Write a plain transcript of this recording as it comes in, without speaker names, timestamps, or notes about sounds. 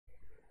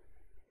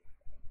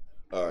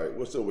All right,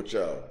 what's up with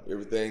y'all?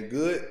 Everything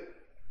good?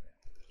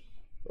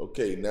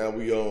 Okay, now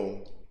we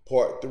on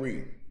part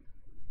 3.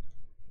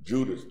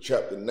 Judith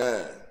chapter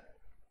 9.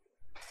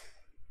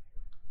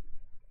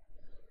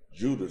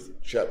 Judith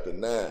chapter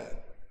 9.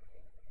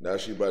 Now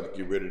she about to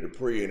get ready to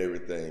pray and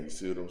everything. You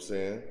see what I'm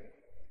saying?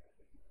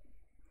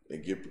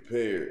 And get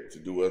prepared to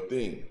do her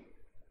thing.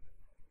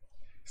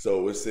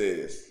 So it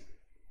says,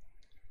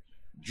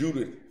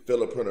 Judith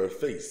fell upon her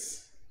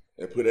face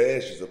and put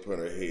ashes upon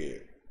her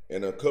head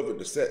and uncovered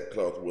the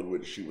sackcloth with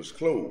which she was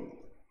clothed.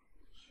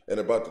 And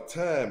about the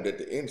time that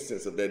the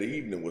incense of that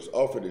evening was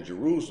offered in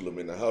Jerusalem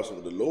in the house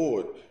of the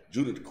Lord,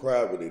 Judith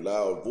cried with a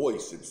loud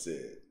voice and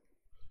said,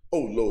 O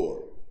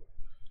Lord,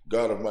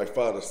 God of my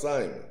father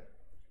Simon,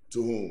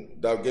 to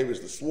whom thou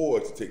gavest the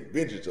sword to take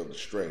vengeance of the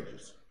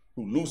strangers,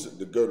 who loosed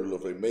the girdle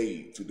of a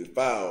maid to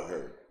defile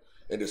her,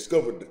 and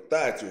discovered the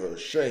thigh to her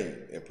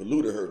shame, and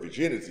polluted her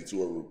virginity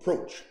to her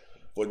reproach.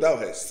 For thou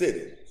hast said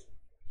it,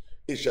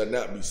 it shall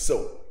not be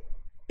so,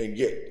 and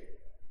yet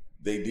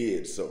they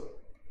did so.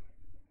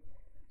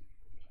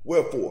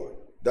 Wherefore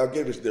thou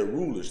gavest their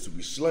rulers to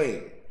be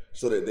slain,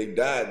 so that they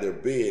dyed their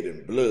bed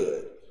in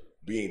blood,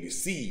 being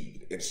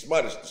deceived, and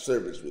smitest the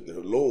servants with their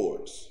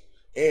lords,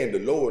 and the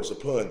lords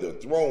upon their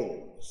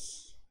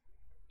thrones,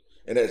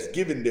 and hast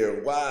given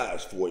their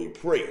wives for a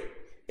prey,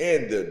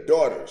 and their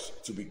daughters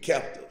to be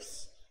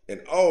captives,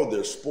 and all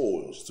their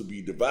spoils to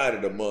be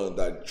divided among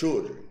thy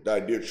children, thy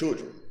dear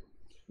children,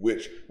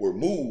 which were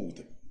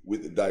moved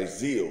with thy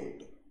zeal,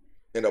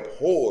 and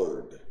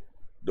abhorred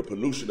the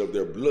pollution of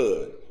their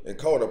blood, and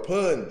called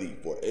upon thee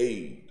for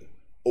aid.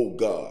 O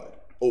God,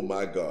 O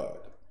my God,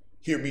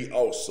 hear me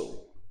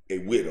also, a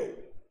widow.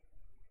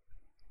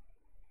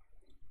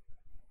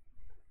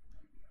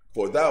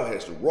 For thou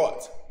hast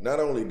wrought not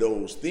only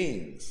those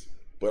things,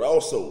 but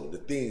also the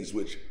things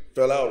which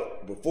fell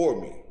out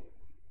before me,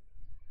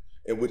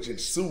 and which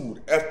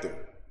ensued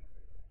after.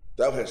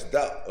 Thou hast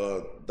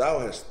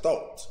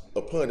thought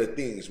upon the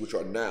things which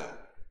are now,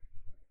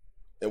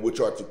 and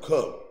which are to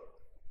come.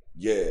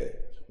 Yeah,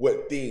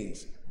 what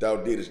things thou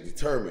didst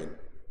determine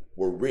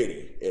were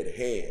ready at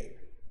hand,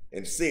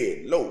 and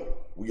said,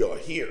 Lo, we are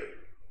here.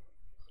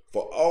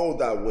 For all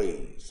thy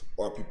ways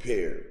are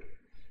prepared,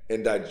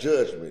 and thy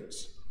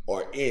judgments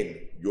are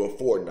in your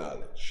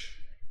foreknowledge.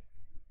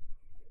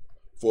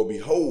 For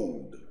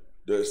behold,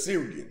 the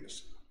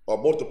Assyrians are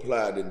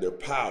multiplied in their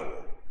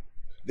power.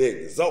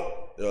 They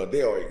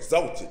are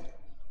exalted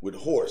with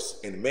horse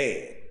and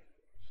man.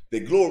 They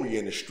glory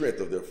in the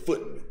strength of their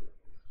footmen.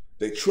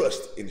 They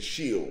trust in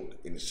shield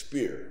and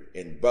spear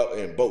and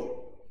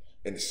bow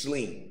and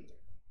sling,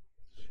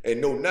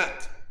 and know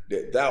not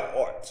that thou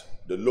art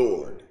the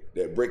Lord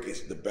that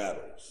breakest the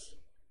battles.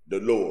 The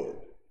Lord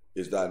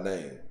is thy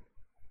name.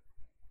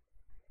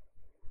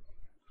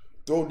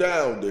 Throw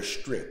down their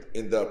strength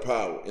in thy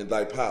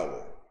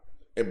power,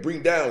 and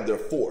bring down their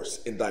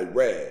force in thy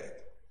wrath,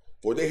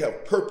 for they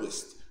have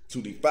purposed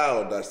to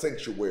defile thy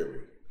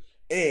sanctuary,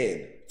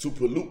 and to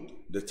pollute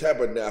the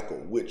tabernacle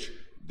which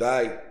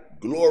thy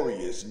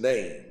glorious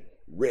name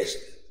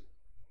resteth,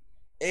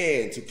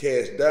 and to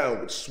cast down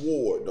with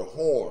sword the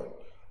horn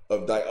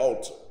of thy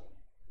altar.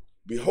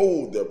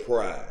 Behold their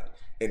pride,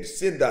 and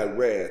send thy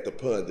wrath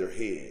upon their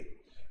head.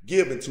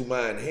 Give into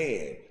mine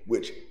hand,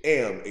 which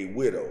am a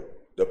widow,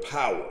 the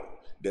power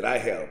that I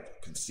have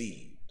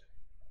conceived.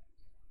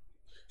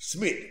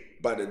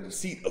 Smit by the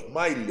deceit of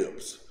my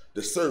lips,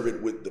 the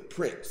servant with the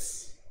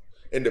prince,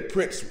 and the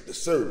prince with the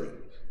servant,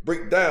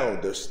 break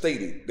down their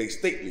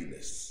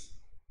stateliness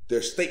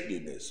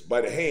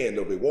by the hand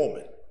of a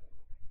woman.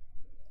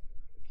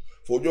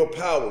 For your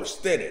power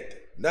standeth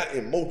not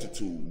in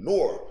multitude,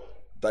 nor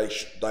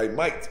thy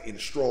might in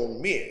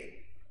strong men.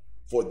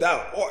 For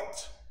thou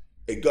art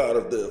a God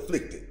of the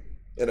afflicted,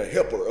 and a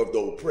helper of the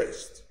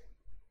oppressed,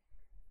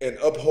 an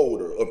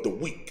upholder of the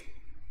weak,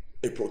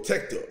 a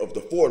protector of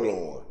the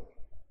forlorn,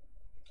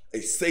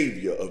 a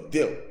savior of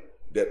them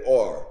that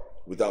are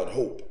without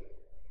hope.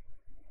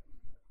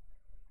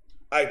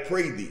 I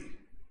pray thee,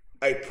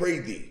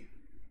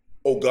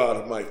 O God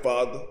of my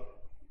father,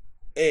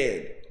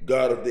 and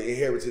God of the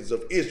inheritance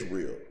of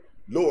Israel,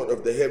 Lord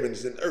of the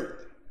heavens and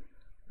earth,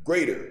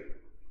 creator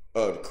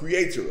of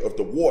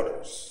the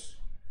waters,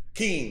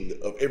 King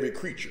of every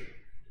creature,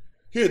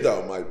 hear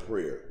thou my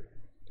prayer,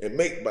 and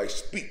make my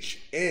speech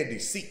and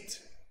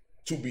deceit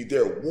to be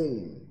their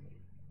wound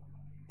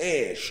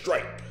and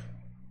stripe,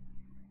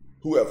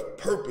 who have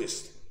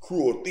purposed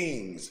cruel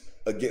things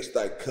against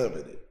thy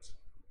covenant,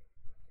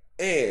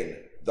 and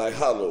thy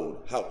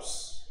hallowed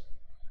house,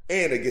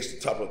 and against the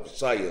top of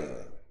Zion,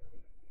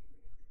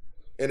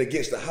 and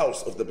against the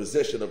house of the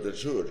possession of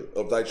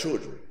thy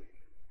children.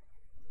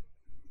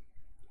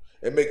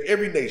 And make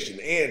every nation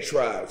and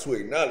tribe to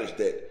acknowledge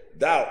that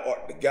thou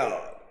art the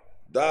God,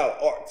 thou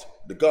art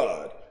the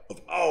God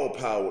of all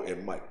power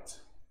and might,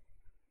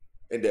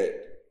 and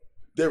that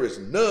there is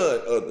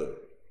none other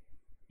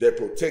that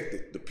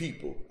protected the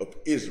people of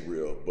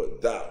Israel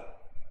but thou.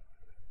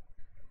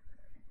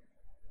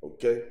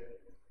 Okay?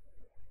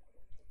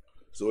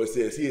 So it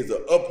says he is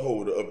the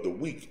upholder of the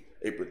weak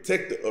a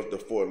protector of the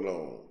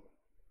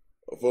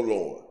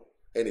forlorn,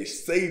 and a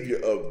savior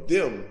of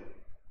them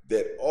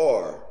that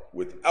are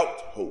without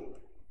hope.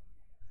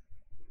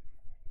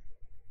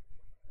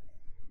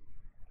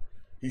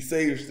 He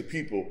saves the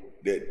people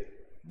that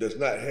does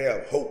not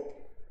have hope,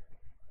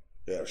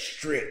 have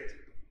strength.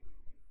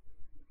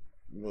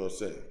 You know what I'm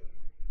saying?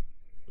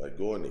 Like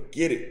going to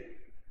get it.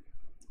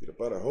 Get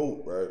up out of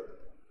hope, right?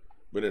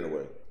 But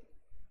anyway,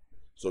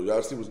 so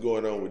y'all see what's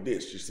going on with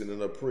this. She's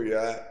sending a prayer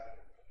out.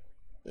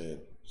 And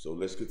so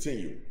let's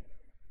continue.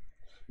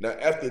 Now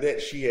after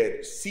that, she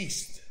had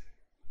ceased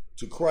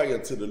to cry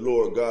unto the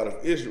Lord God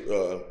of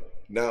Israel.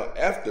 Now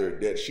after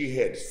that, she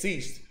had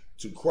ceased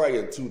to cry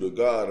unto the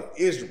God of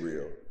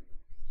Israel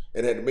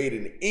and had made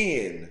an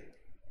end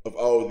of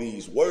all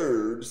these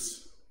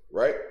words,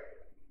 right?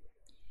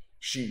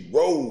 She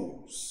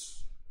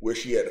rose where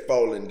she had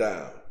fallen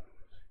down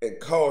and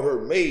called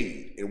her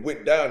maid and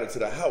went down into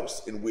the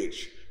house in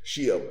which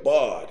she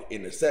abode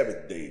in the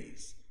Sabbath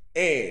days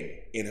and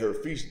in her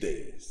feast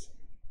days.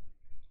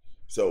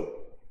 So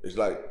it's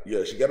like,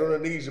 yeah, she got on her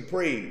knees and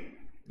prayed,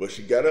 but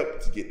she got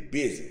up to get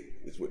busy.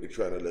 That's what they're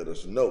trying to let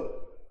us know.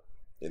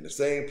 In the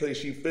same place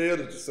she fell,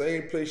 it's the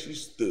same place she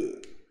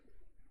stood.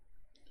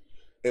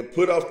 And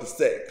put off the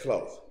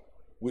sackcloth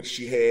which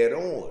she had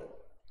on,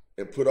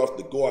 and put off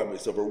the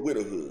garments of her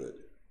widowhood,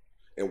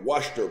 and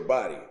washed her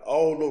body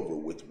all over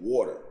with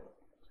water,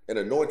 and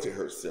anointed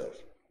herself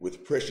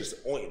with precious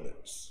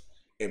ointments,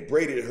 and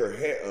braided her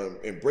hair,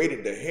 and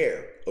braided the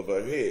hair of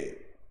her head,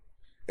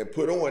 and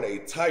put on a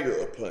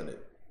tire upon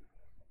it,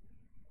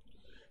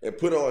 and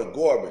put on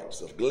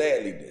garments of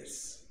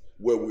gladliness,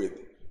 wherewith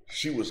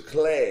she was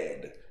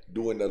clad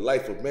during the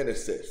life of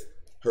Manasseh,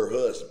 her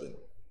husband.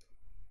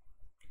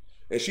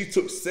 And she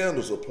took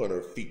sandals upon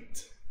her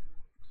feet,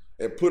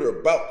 and put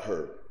about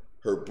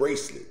her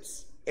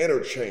bracelets, and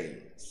her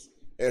chains,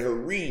 and her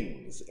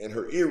rings, and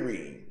her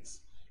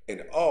earrings,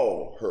 and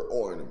all her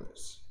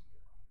ornaments,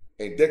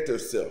 and decked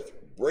herself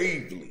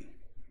bravely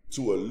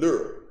to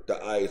allure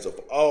the eyes of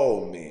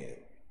all men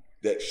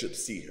that should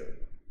see her.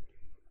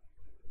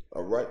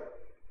 All right.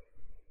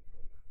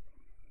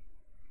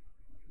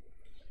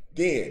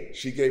 Then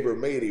she gave her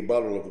maid a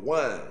bottle of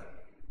wine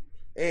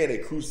and a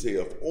crusade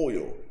of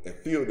oil, and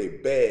filled a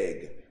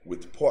bag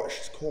with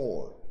parched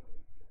corn,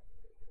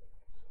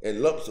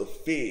 and lumps of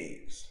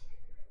figs,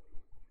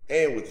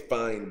 and with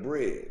fine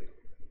bread.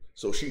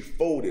 So she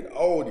folded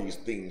all these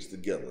things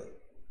together,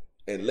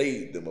 and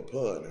laid them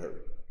upon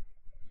her.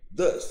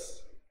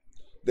 Thus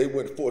they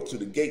went forth to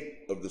the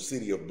gate of the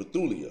city of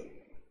Bethulia,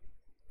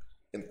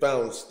 and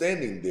found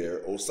standing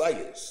there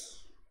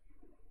Osias,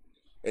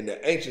 and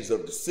the ancients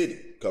of the city,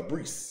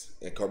 Cabris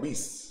and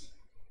Carbis.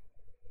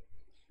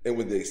 And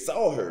when they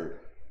saw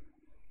her,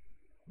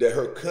 that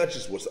her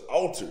conscience was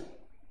altered,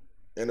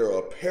 and her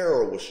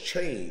apparel was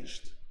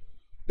changed,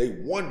 they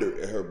wondered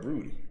at her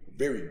beauty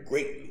very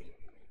greatly,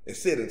 and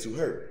said unto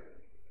her,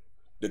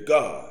 the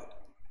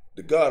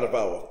God of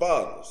our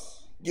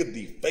fathers, give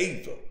thee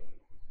favor,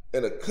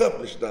 and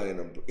accomplish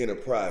thine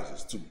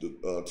enterprises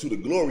to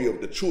the glory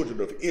of the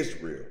children of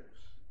Israel,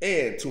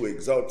 and to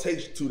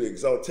the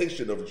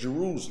exaltation of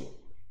Jerusalem.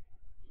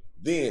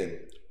 Then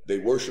they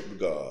worshiped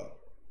God.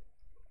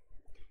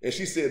 And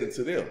she said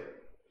unto them,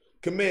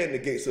 command the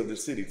gates of the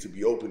city to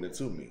be opened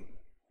unto me,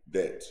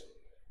 that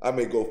I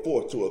may go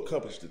forth to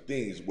accomplish the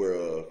things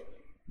whereof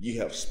ye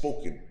have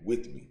spoken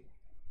with me.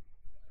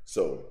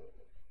 So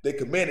they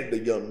commanded the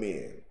young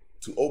men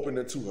to open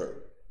unto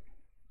her,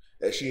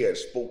 as she had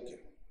spoken.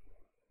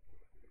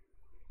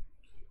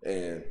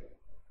 And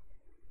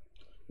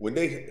when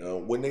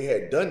they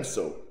had done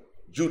so,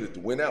 Judith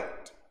went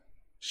out,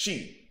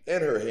 she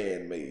and her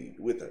handmaid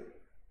with her.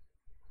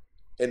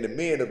 And the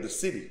men of the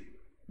city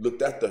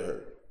looked after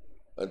her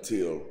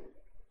until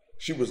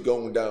she was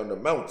going down the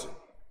mountain,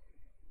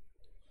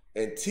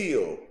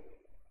 until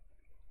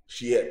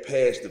she had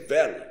passed the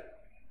valley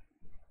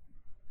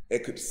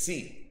and could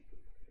see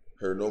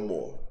her no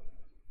more.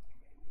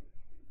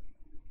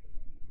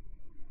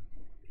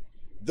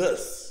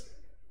 Thus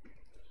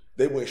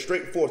they went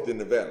straight forth in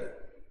the valley,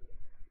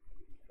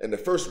 and the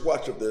first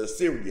watch of the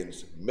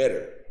Assyrians met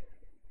her,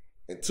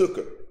 and took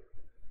her,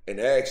 and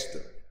asked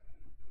her,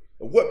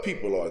 of what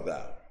people art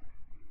thou?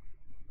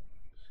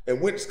 And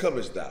whence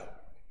comest thou?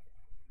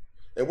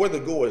 And whither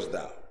goest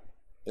thou?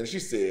 And she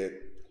said,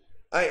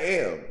 I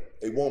am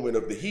a woman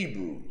of the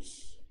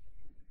Hebrews,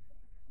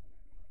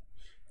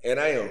 and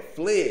I am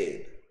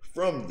fled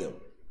from them,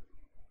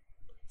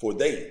 for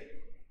they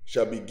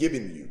shall be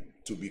given you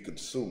to be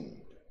consumed.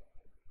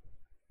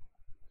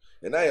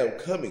 And I am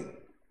coming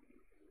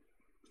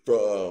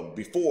from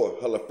before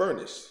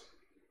Holofernes,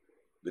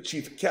 the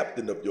chief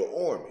captain of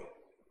your army,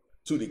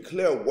 to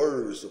declare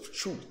words of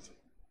truth.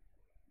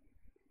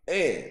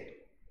 And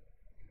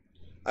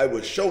I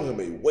will show him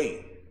a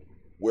way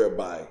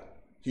whereby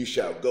he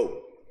shall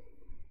go,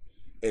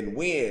 and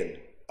win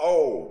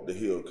all the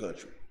hill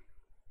country,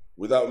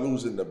 without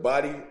losing the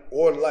body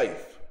or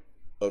life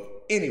of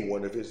any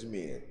one of his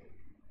men.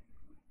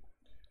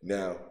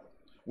 Now,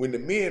 when the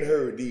men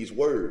heard these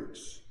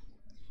words,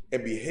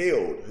 and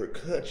beheld her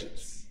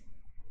conscience.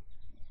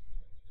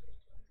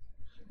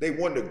 They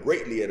wondered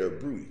greatly at her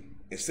beauty,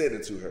 and said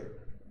unto her,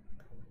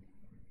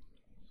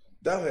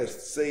 Thou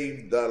hast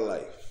saved thy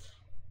life,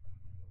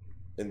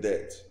 and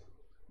that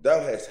thou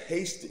hast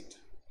hasted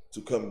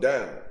to come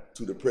down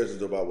to the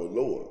presence of our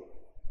Lord.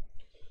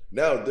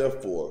 Now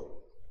therefore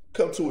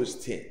come to his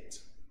tent,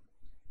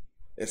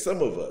 and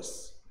some of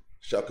us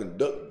shall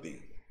conduct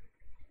thee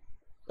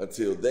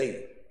until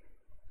they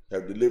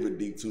have delivered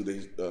thee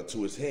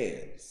to his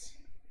hands.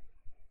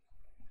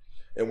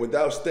 And when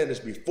thou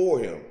standest before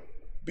him,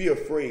 be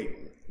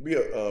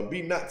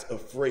not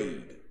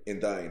afraid in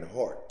thine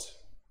heart,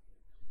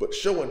 but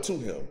show unto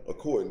him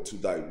according to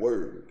thy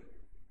word,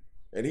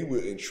 and he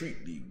will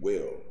entreat thee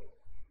well.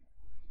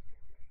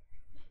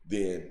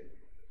 Then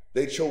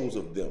they chose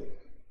of them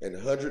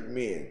 100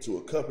 men to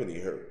accompany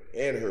her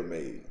and her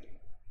maid,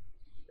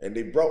 and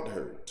they brought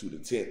her to the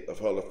tent of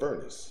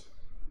Holofernes.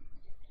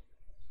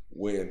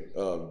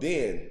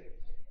 Then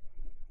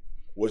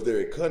was there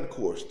a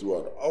concourse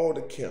throughout all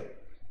the camp,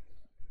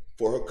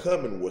 for her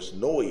coming was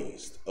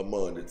noised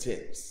among the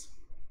tents.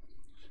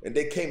 And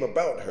they came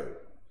about her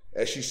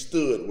as she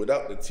stood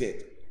without the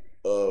tent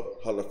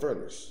of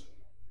Holofernes,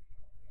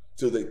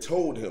 till they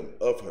told him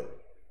of her.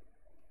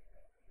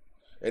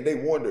 And they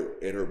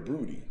wondered at her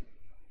beauty,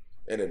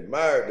 and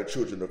admired the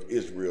children of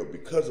Israel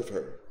because of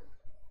her.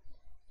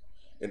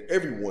 And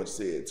everyone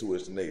said to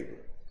his neighbor,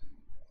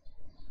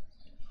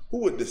 Who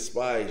would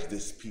despise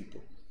this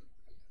people,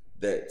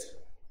 that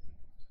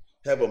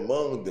have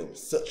among them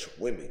such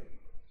women?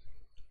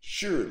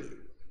 Surely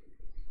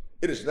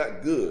it is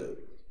not good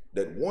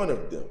that one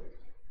of them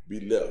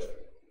be left,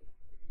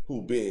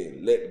 who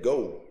being let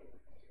go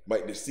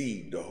might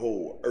deceive the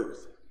whole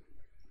earth.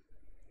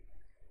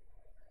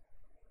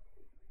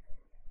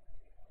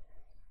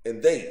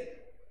 And they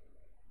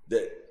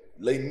that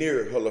lay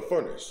near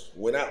Holofernes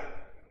went out,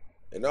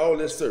 and all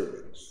their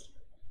servants,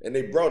 and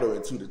they brought her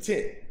into the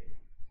tent.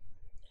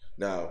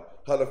 Now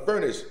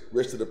Holofernes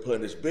rested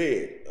upon his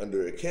bed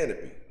under a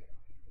canopy,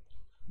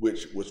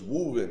 which was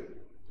woven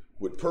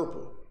with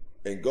purple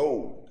and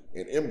gold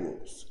and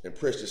emeralds and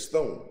precious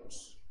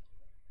stones.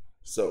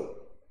 So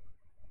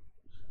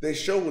they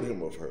showed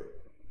him of her,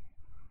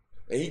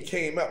 and he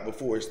came out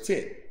before his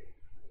tent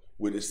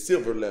with his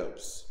silver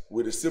lamps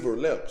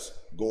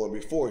going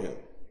before him.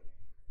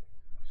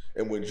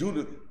 And when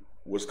Judith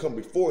was come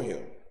before him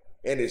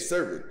and his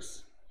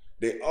servants,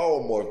 they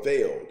all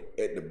marveled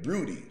at the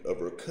beauty of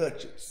her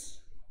conscience.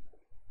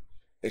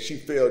 And she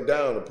fell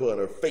down upon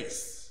her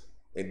face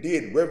and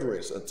did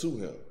reverence unto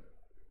him.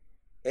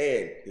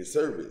 And his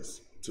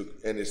servants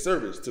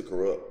took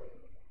her up.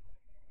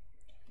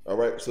 All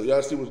right, so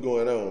y'all see what's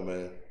going on,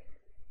 man.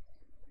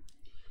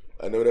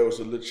 I know that was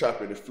a little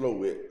choppy to flow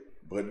with,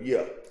 but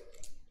yeah.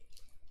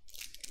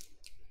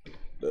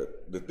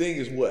 The thing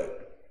is what?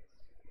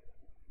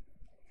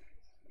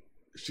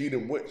 She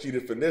done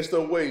finessed her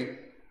way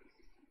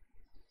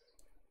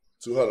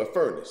to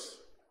Holofernes.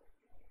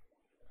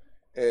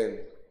 And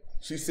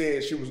she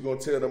said she was going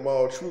to tell them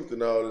all truth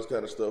and all this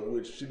kind of stuff,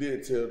 which she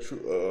did tell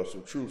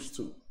some truths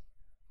too.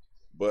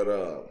 But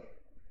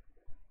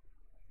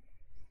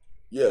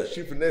yeah,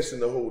 she finessing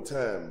the whole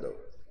time though.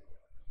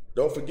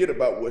 Don't forget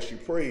about what she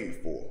prayed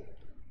for.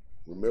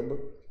 Remember?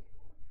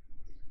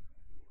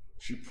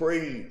 She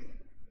prayed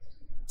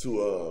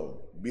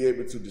to be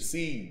able to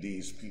deceive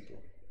these people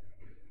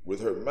with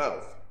her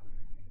mouth,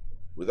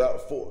 by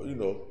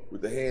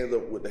the hand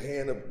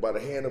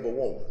of a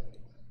woman,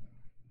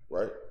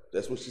 right?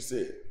 That's what she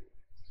said.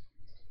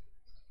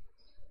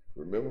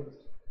 Remember?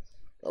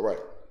 All right.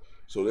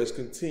 So let's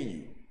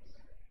continue.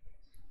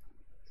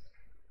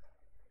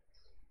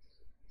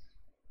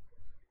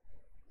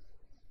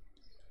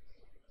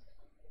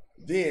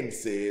 Then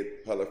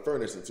said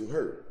Holofernes unto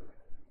her,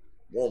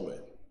 Woman,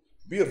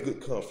 be of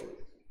good comfort.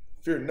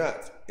 Fear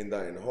not in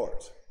thine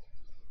heart,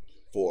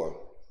 for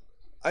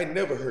I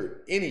never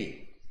heard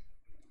any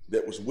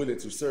that was willing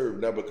to serve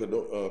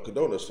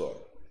Nabuchodonosor,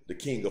 the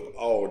king of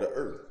all the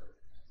earth.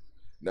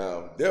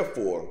 Now,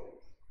 therefore,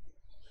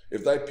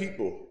 if thy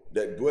people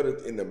that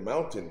dwelleth in the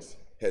mountains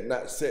had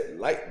not set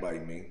light by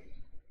me,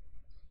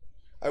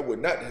 I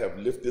would not have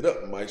lifted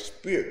up my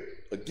spear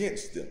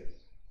against them.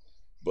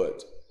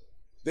 But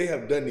they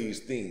have done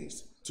these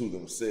things to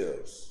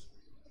themselves.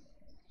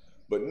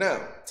 But now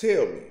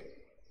tell me,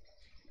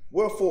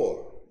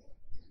 wherefore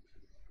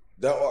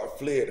thou art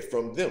fled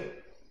from them,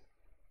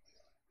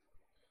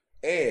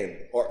 and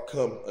art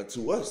come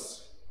unto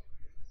us?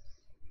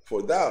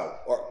 For thou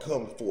art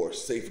come for a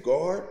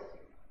safeguard.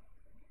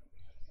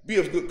 Be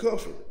of good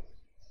comfort.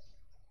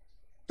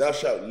 Thou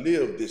shalt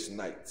live this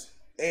night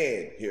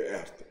and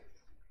hereafter.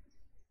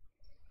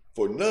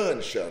 For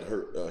none shall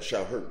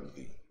hurt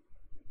thee,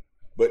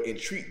 but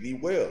entreat thee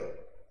well,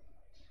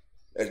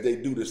 as they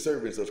do the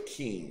servants of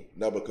King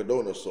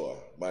Nabuchodonosor,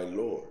 my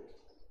lord.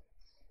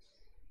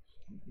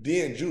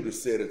 Then Judith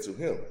said unto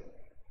him,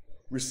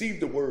 Receive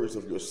the words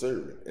of your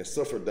servant, and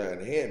suffer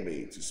thine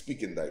handmaid to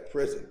speak in thy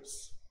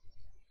presence.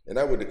 And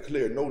I will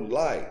declare no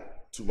lie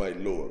to my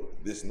lord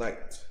this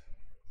night.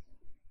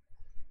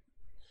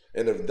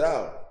 And if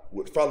thou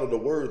would follow the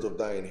words of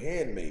thine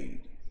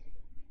handmaid,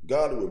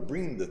 God would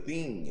bring the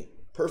thing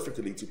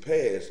perfectly to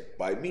pass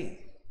by me,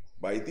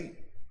 by thee.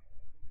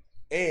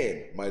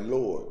 And my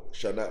Lord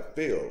shall not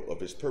fail of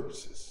his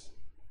purposes.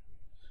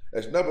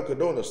 As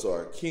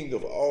Nebuchadnezzar, king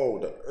of all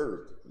the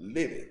earth,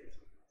 liveth,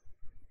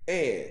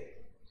 and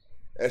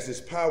as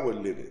his power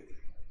liveth,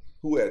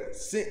 who hath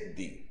sent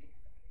thee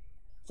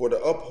for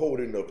the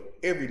upholding of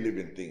every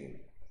living thing.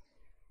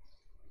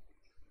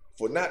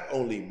 For not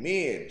only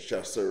men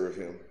shall serve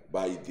him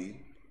by thee,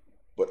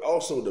 but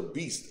also the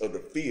beasts of the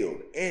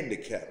field and the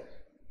cattle,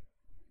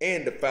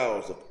 and the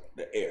fowls of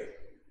the air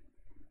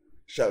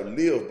shall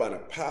live by the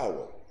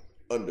power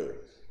under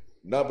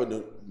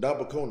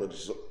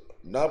Nebuchadnezzar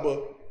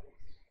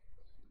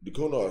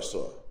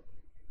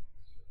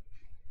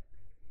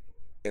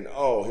and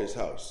all his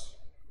house.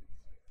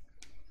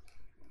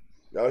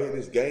 Y'all hear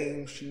this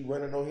game she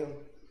running on him?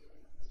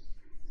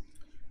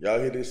 Y'all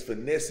hear this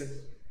finessing?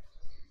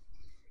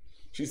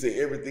 She said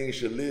everything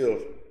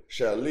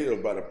shall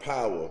live by the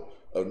power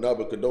of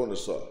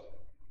Nebuchadnezzar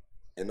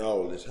and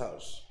all his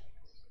house.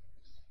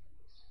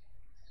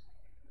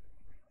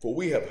 For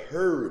we have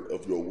heard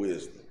of your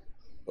wisdom,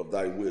 of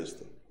thy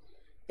wisdom,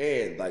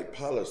 and thy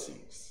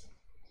policies,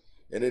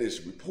 and it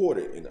is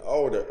reported in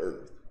all the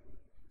earth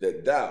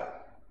that thou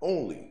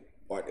only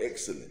art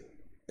excellent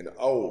in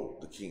all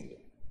the kingdom,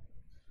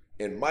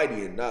 and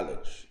mighty in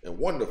knowledge, and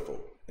wonderful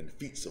in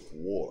feats of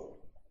war.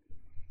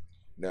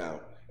 Now,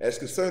 as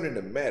concerning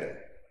the matter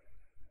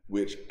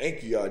which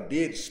Anchior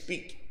did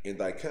speak in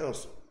thy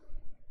council,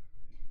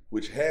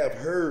 which have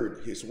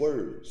heard his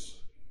words,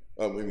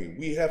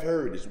 we have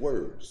heard his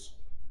words,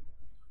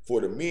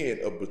 for the men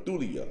of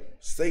Bethulia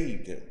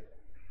saved him,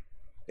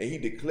 and he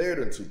declared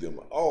unto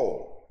them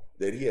all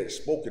that he had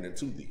spoken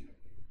unto thee.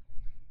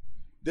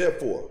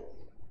 Therefore,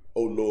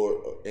 O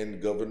Lord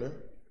and Governor,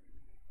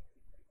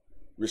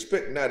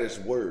 respect not his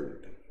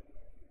word,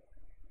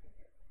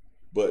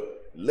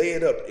 but lay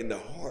it up in the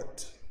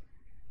heart,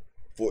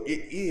 for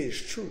it is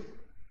true.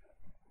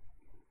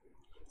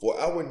 For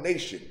our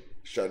nation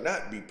shall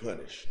not be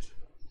punished,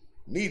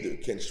 neither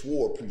can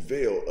sword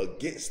prevail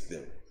against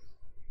them,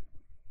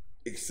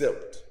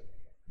 except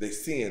they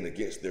sin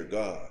against their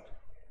God.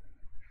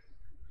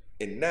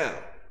 And now,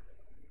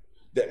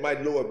 that my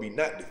Lord be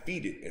not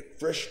defeated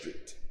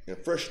and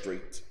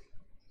frustrate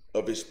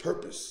of his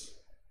purpose,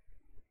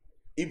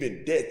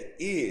 even death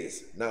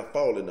is now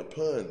fallen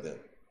upon them,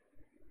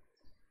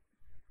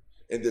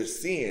 and their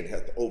sin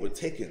hath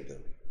overtaken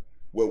them,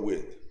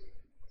 wherewith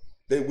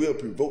they will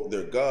provoke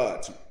their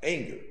God to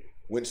anger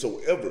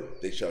whensoever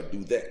they shall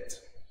do that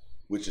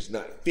which is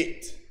not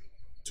fit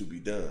to be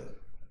done.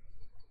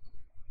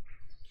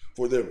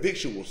 For their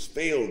victuals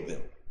failed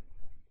them,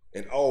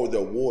 and all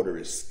their water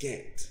is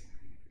scant.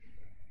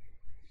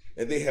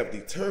 And they have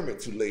determined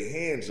to lay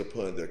hands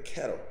upon their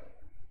cattle,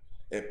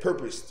 and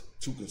purposed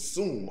to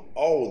consume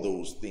all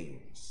those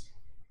things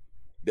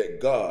that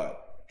God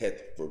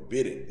hath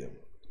forbidden them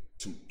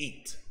to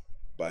eat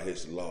by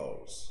his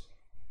laws,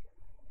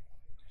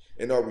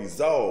 and are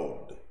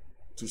resolved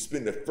to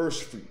spend the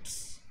first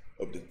fruits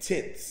of the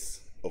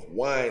tenths of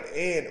wine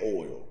and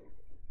oil,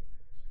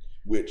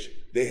 which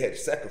they had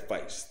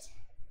sacrificed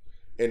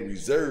and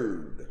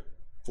reserved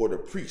for the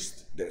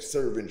priests that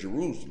serve in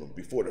Jerusalem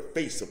before the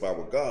face of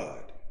our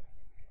God,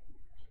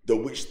 the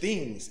which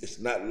things is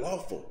not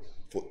lawful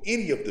for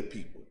any of the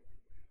people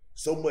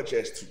so much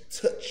as to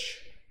touch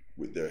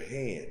with their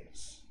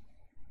hands.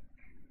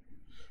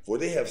 For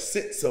they have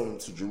sent some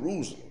to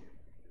Jerusalem,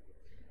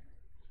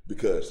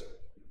 because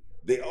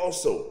they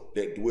also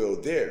that dwell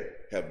there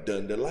have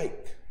done the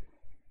like,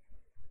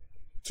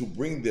 to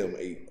bring them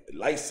a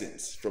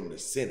license from the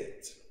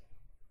Senate.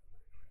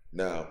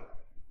 Now,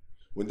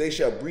 when they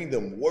shall bring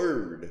them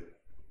word,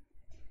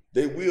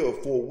 they will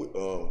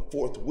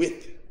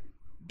forthwith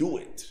do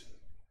it,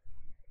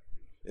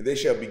 and they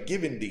shall be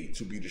given thee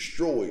to be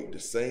destroyed the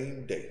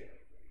same day.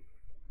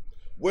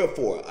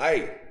 Wherefore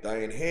I,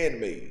 thine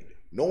handmaid,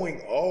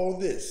 knowing all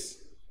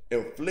this,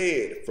 am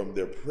fled from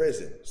their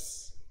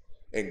presence,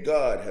 and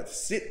God hath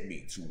sent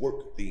me to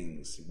work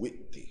things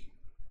with thee,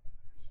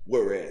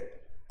 whereat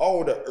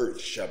all the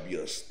earth shall be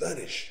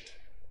astonished,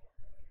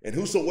 and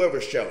whosoever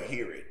shall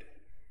hear it.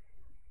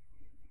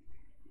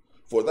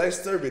 For thy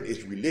servant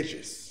is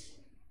religious,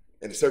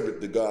 and serveth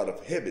the God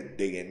of heaven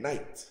day and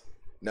night.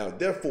 Now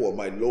therefore,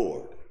 my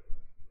Lord,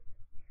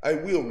 I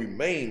will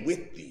remain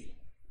with thee,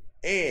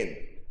 and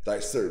thy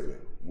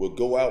servant will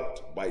go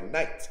out by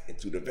night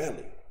into the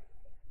valley,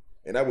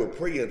 and I will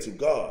pray unto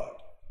God,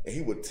 and he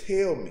will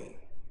tell me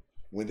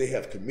when they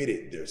have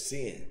committed their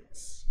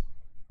sins.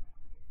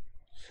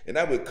 And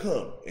I will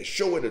come and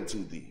show it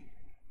unto thee.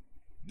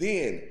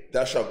 Then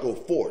thou shalt go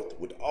forth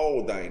with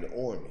all thine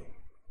army,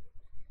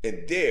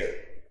 and there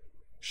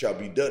shall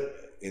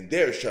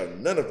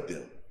none of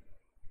them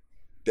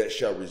that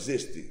shall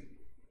resist thee.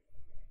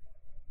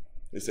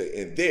 They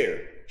say, and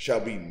there shall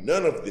be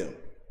none of them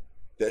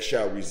that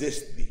shall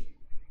resist thee.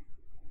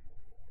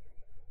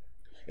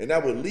 And I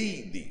will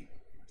lead thee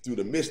through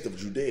the midst of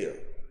Judea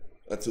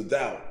until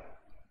thou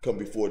come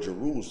before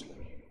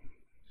Jerusalem,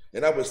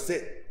 and I will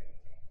set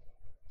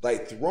thy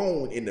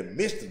throne in the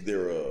midst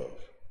thereof,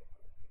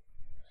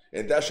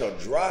 and thou shalt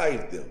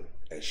drive them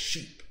as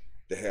sheep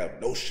that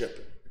have no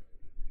shepherd,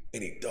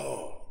 and a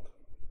dog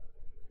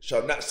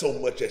shall not so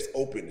much as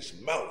open his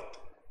mouth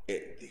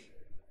at thee.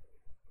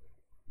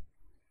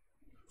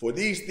 For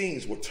these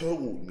things were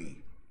told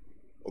me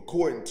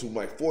according to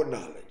my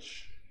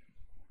foreknowledge,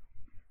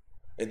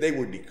 and they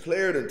were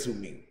declared unto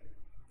me,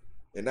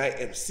 and I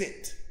am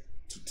sent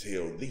to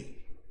tell thee.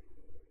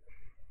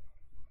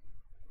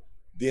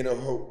 Then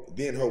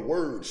her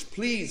words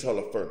pleased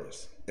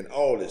Holofernes and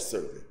all his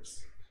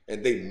servants,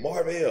 and they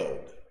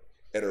marveled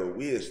at her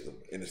wisdom,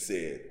 and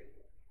said,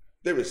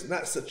 there is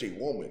not such a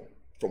woman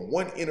from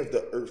one end of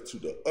the earth to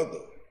the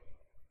other,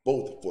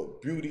 both for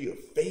beauty of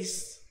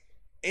face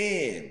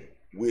and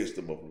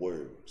wisdom of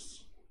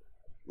words.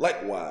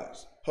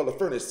 Likewise,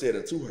 Holofernes said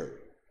unto her,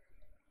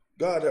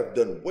 God hath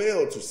done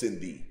well to send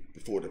thee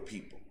before the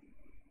people,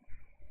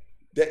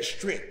 that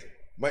strength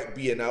might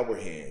be in our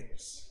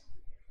hands,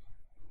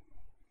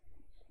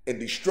 and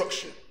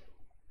destruction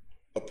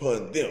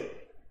upon them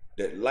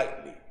that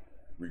lightly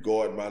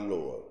regard my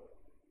Lord.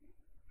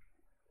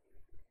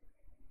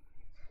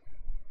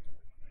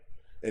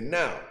 And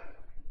now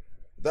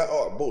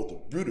thou art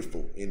both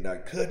beautiful in thy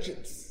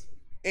conscience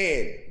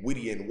and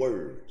witty in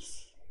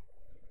words.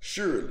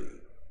 Surely,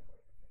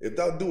 if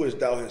thou do as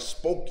thou hast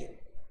spoken,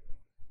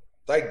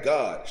 thy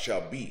God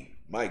shall be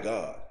my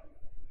God,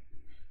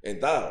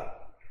 and thou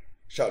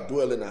shalt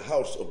dwell in the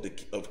house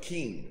of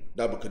King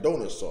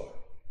Nebuchadnezzar,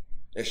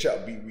 and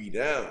shalt be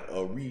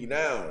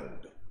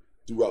renowned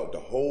throughout the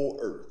whole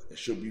earth, and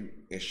shalt be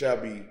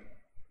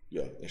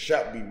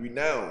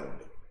renowned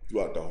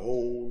throughout the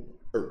whole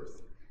earth.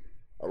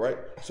 All right.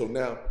 So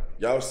now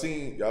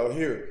y'all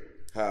hear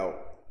how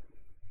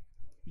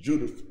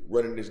Judith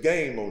running this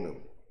game on them.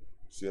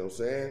 See what I'm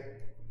saying?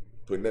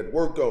 Putting that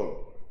work on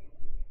them.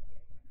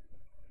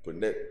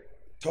 Putting that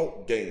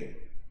talk game.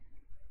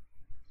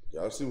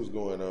 Y'all see what's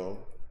going on.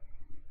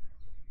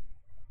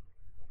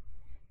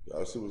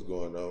 Y'all see what's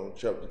going on.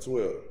 Chapter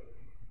 12.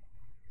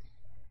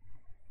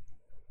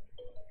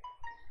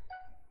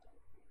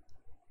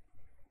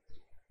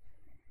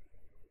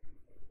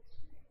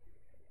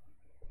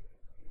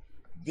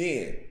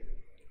 Then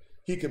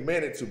he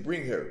commanded to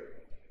bring her.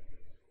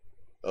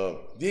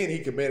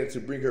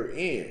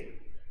 In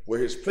where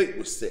his plate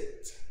was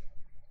set,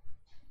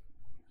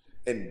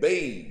 and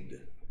bade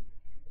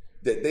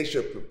that they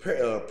should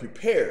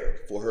prepare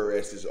for her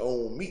as his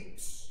own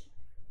meats.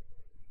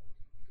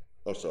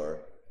 I'm sorry.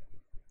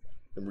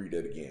 Let me read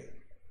that again.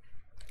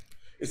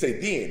 It say,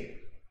 then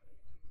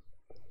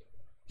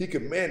he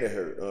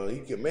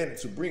commanded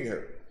to bring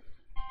her.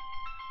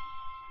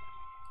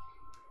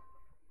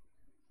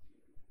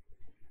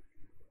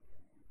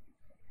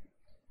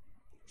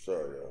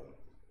 Sorry, y'all.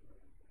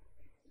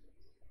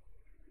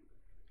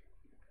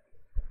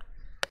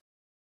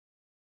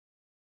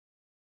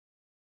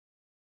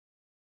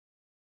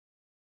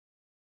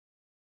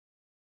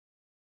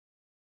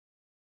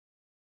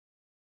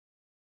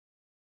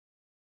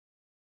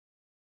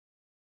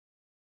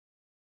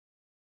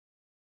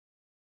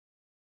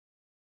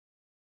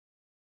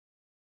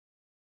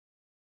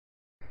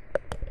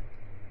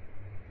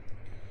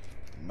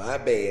 My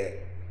bad.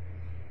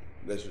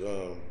 Let's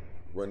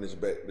run this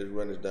back. Let's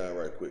run this down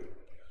right quick.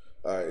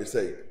 All right, it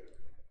say,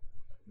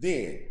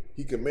 then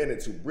he commanded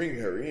to bring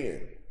her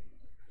in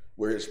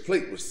where his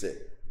plate was set,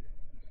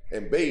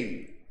 and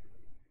bade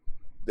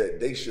that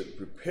they should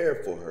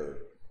prepare for her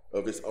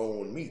of his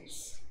own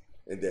meats,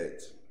 and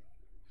that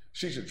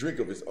she should drink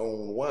of his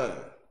own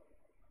wine.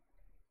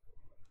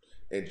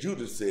 And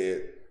Judith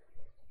said,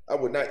 I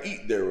would not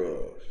eat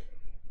thereof,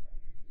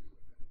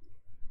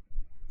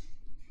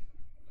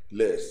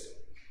 lest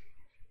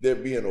there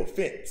be an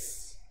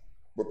offense,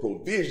 but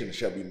provision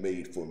shall be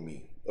made for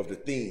me of the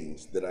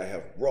things that I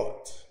have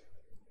brought.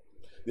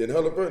 Then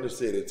Holofernes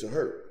said unto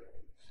her,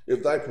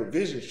 if thy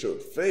provision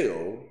should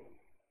fail,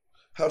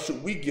 how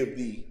should we give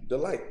thee the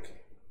like?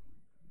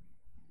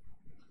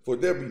 For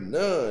there be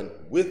none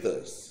with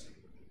us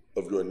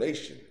of your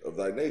nation, of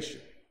thy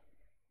nation.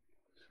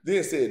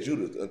 Then said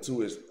Judith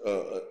unto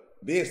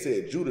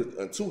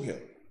him,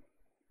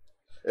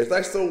 as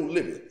thy soul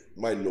liveth,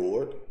 my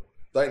lord,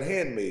 thine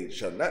handmaid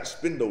shall not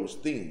spend those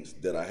things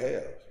that I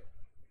have.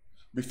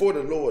 Before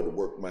the Lord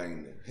work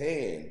mine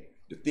hand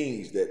the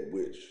things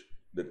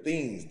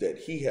that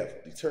he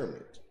hath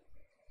determined.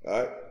 All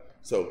right.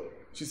 So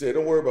she said,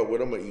 don't worry about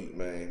what I'm gonna eat,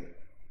 man.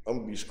 I'm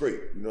gonna be straight.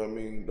 You know what I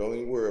mean? Don't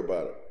even worry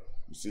about it.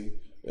 You see?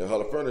 And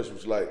Holofernes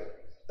was like,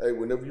 hey,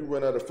 whenever you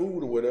run out of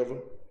food or whatever,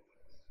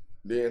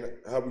 then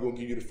how we gonna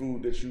give you the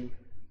food that you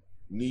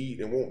need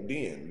and want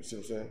then? You see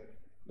what I'm saying?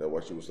 That's why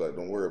she was like,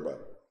 don't worry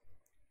about it.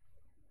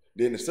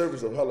 Then the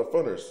servants of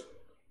Holofernes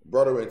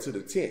brought her into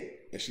the tent,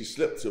 and she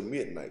slept till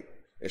midnight.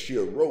 And she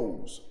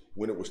arose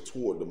when it was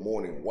toward the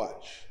morning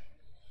watch,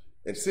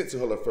 and sent to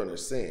Holofernes,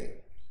 saying,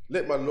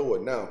 let my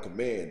lord now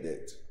command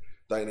that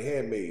thine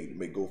handmaid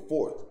may go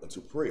forth unto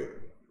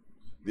prayer.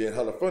 Then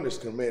Holofernes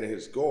commanded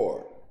his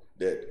guard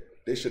that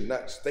they should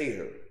not stay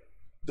her.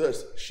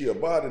 Thus she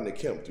abode in the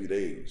camp 3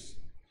 days,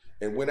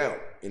 and went out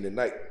in the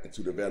night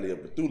into the valley of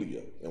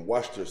Bethulia, and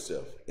washed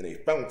herself in a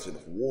fountain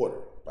of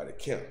water by the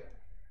camp.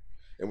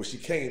 And when she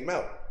came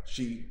out,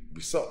 she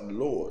besought the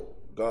Lord,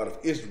 God of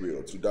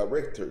Israel, to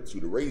direct her to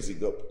the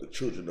raising up the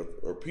children of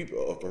her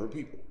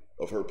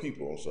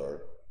people, I'm sorry.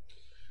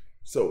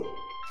 So,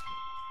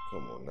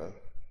 come on now.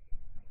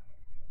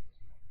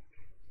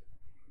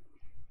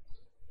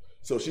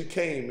 So she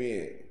came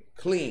in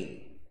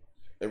clean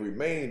and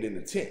remained in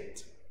the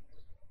tent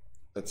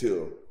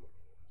until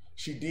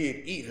she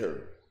did eat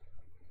her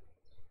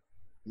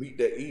meat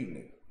that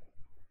evening.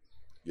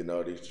 You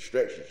know, these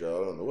distractions,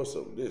 y'all. I don't know what's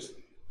up with this.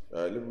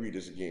 All right, let me read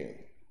this again.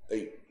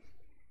 8.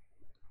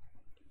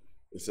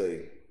 It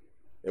say,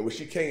 and when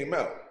she came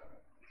out,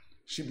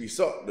 she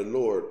besought the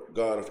Lord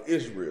God of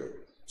Israel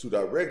to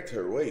direct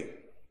her way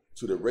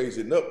to the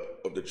raising up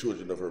of the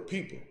children of her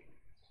people.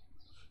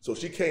 So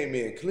she came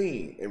in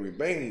clean and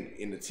remained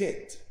in the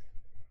tent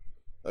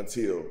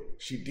until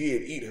she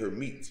did eat her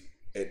meat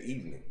at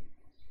evening.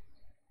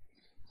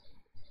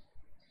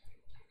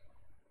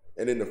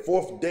 And in the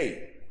 4th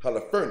day,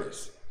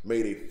 Holofernes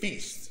made a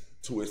feast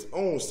to his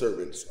own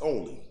servants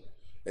only,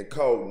 and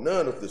called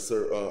none of the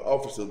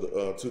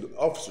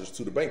officers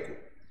to the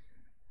banquet.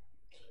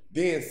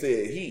 Then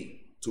said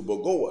he to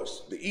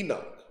Bogoas the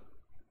Enoch,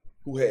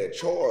 who had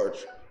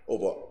charge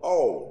over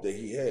all that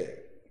he had,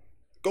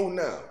 go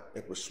now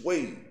and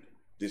persuade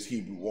this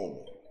Hebrew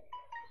woman,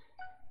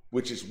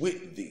 which is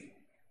with thee,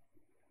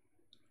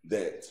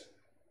 that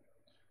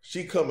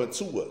she come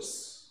unto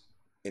us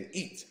and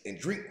eat and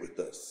drink with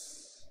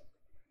us.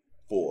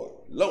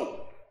 For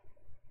lo,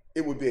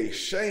 it would be a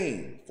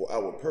shame for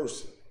our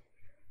person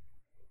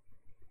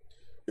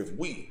if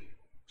we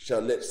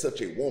shall let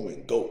such a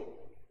woman go,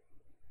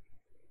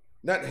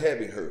 not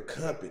having her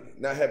company,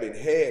 not having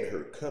had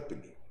her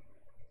company.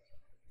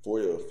 For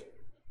if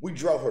we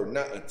draw her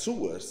not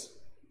unto us,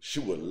 she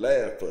will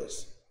laugh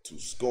us to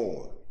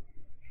scorn.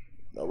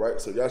 All right,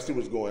 so y'all see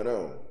what's going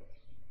on.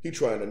 He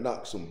trying to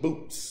knock some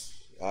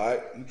boots, all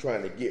right? He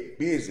trying to get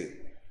busy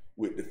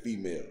with the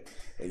female.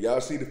 And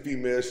y'all see the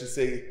female, she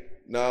say,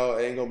 no,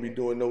 I ain't gonna be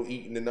doing no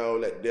eating and all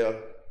that there.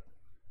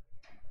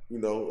 You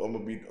know, I'm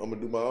gonna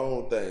do my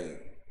own thing.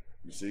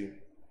 You see?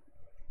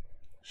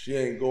 She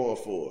ain't going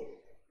for it.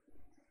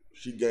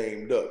 She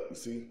gamed up, you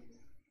see?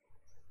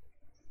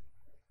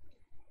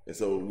 And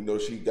so, you know,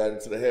 she got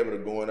into the habit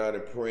of going out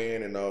and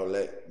praying and all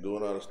that,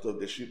 doing all the stuff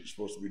that she's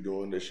supposed to be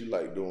doing, that she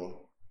like doing,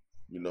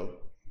 you know?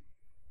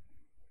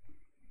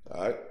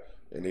 All right?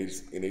 And they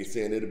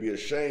saying it'll be a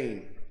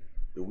shame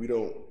if we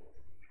don't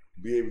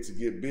be able to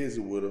get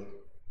busy with her,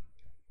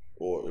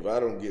 or if I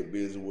don't get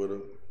busy with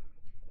her,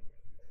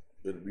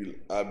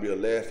 I'll be a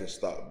laughing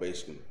stock,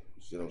 basically.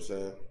 You see what I'm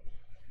saying?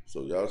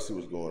 So y'all see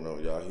what's going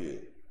on. Y'all hear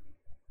it.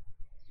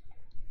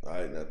 All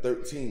right, now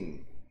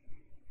 13.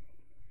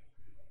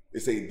 It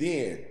say,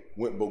 then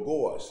went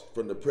Bogoas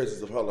from the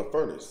presence of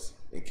Holofernes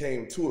and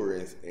came to her,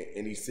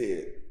 and he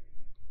said,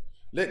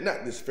 let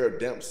not this fair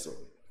damsel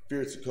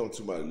fear to come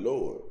to my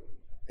Lord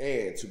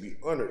and to be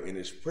honored in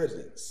his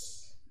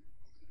presence,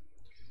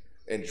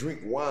 and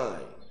drink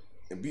wine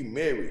and be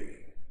merry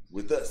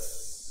with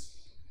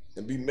us,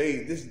 and be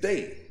made this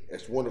day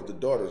as one of the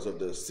daughters of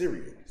the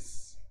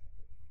Assyrians,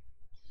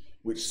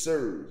 which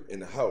served in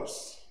the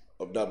house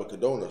of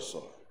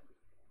Nabuchodonosor.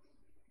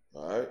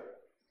 All right,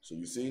 so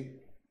you see,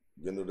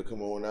 getting her to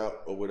come on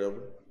out or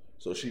whatever.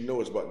 So she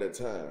knows about that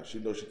time. She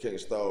knows she can't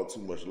stall too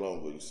much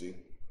longer, you see.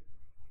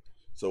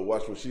 So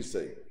watch what she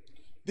say.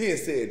 Then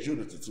said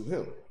Judith to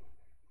him,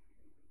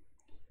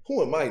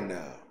 who am I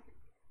now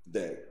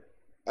that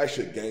I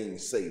should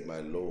gainsay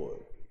my Lord?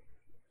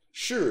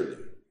 Surely,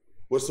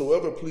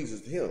 whatsoever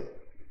pleases him,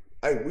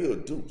 I will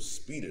do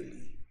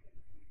speedily.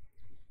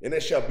 And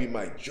that shall be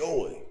my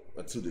joy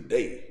unto the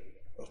day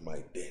of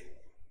my death.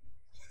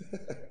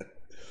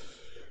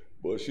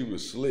 Boy, she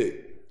was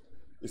slick.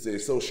 It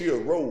says, so she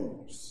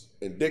arose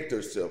and decked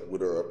herself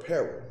with her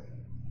apparel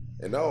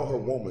and all her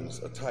woman's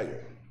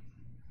attire.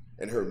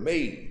 And her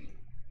maid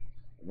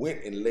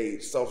went and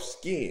laid soft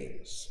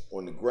skins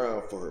on the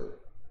ground for her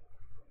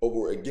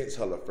over against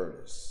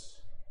Holofernes,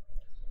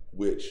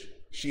 which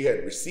she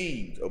had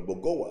received of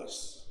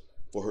Bogoas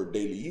for her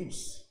daily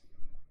use,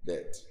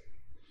 that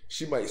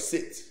she might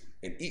sit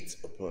and eat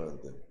upon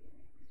them.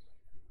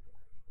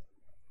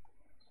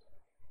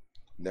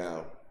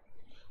 Now,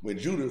 when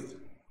Judith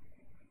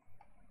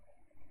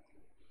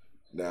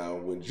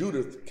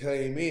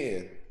came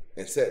in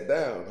and sat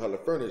down,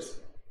 Holofernes,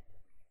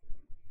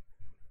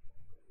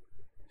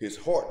 his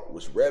heart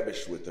was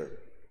ravished with her,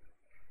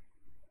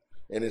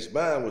 and his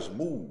mind was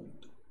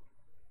moved,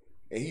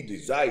 and he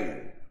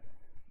desired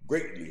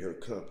greatly her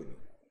company.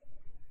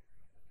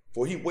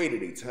 For he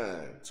waited a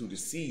time to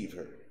deceive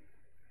her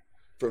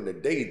from the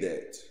day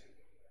that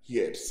he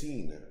had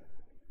seen her.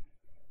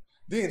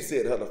 Then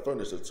said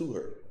Holofernes unto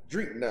her,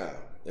 drink now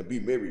and be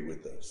merry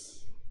with us.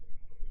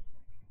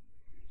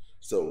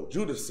 So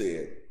Judith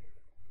said,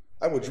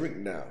 I will drink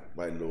now,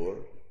 my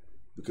Lord,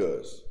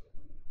 because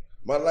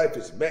My life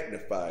is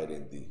magnified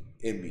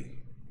in me,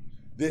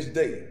 this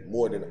day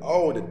more than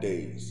all the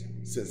days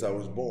since I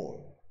was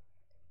born.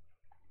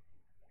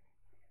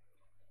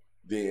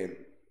 Then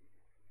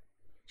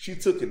she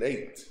took and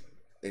ate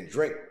and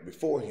drank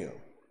before him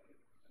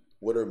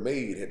what her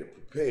maid had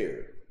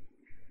prepared.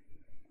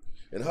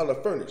 And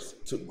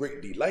Holofernes took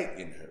great delight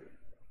in her,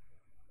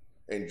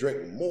 and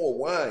drank more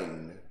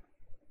wine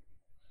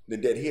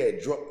than that he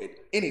had drunk at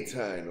any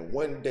time in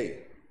one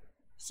day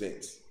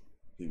since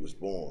he was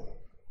born.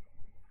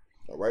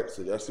 All right,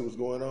 so y'all see what's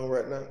going on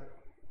right now?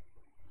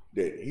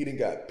 That he done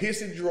got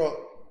pissy drunk.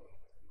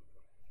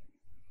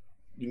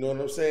 You know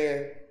what I'm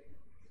saying?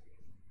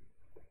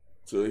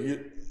 So he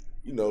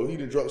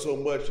done drunk so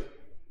much.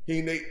 He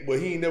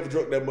ain't never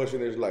drunk that much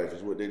in his life,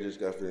 is what they just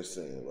got finished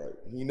saying, right?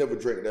 He never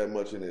drank that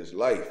much in his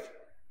life.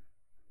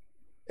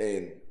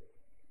 And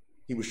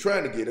he was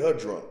trying to get her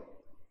drunk,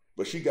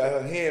 but she got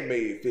her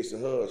handmaid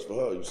fixing hers for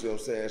her, you see what I'm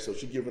saying? So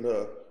she giving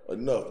her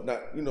enough,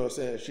 not, you know what I'm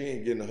saying? She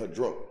ain't getting her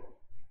drunk.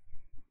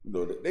 You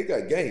know, they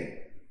got game.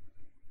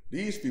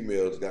 These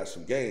females got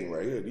some game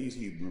right here, these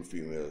Hebrew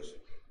females.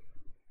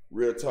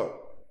 Real talk.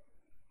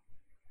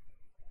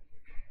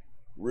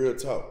 Real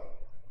talk.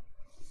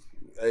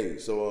 Hey,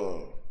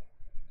 so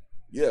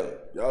yeah,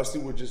 y'all see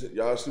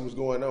what's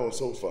going on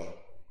so far.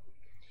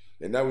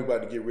 And now we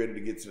about to get ready to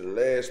get to the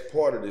last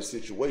part of this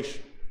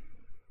situation.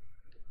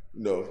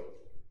 You know,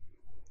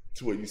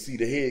 to where you see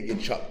the head get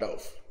chopped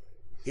off.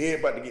 Head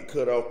about to get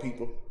cut off,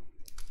 people.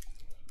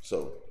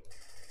 So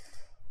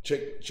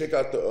check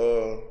out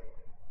the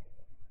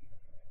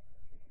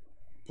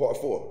part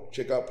 4.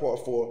 Check out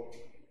part 4.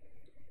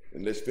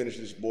 And let's finish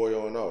this boy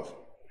on off.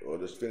 Or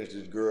let's finish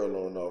this girl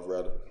on off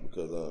rather,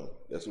 because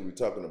that's what we're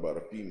talking about, a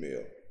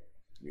female,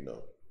 you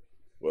know.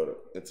 But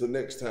until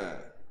next time,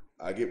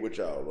 I get with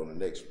y'all on the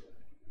next one.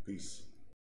 Peace.